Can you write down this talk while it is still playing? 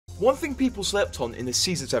One thing people slept on in the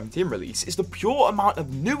Season 17 release is the pure amount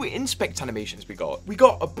of new inspect animations we got. We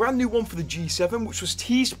got a brand new one for the G7, which was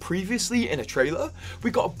teased previously in a trailer.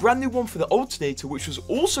 We got a brand new one for the Alternator, which was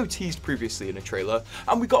also teased previously in a trailer.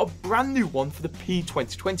 And we got a brand new one for the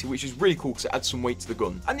P2020, which is really cool because it adds some weight to the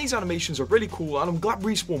gun. And these animations are really cool, and I'm glad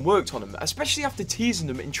Respawn worked on them, especially after teasing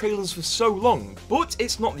them in trailers for so long. But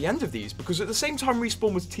it's not the end of these, because at the same time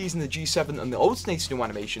Respawn was teasing the G7 and the Alternator new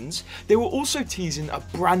animations, they were also teasing a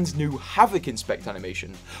brand new Havoc inspect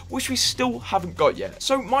animation, which we still haven't got yet.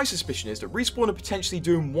 So my suspicion is that Respawn are potentially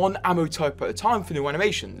doing one ammo type at a time for new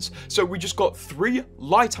animations. So we just got 3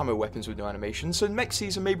 light ammo weapons with new animations, so next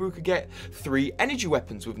season maybe we could get 3 energy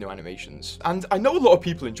weapons with new animations. And I know a lot of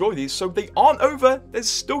people enjoy these, so they aren't over, there's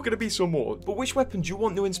still going to be some more. But which weapon do you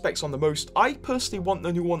want new inspects on the most? I personally want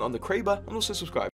the new one on the Kraber, and also subscribe.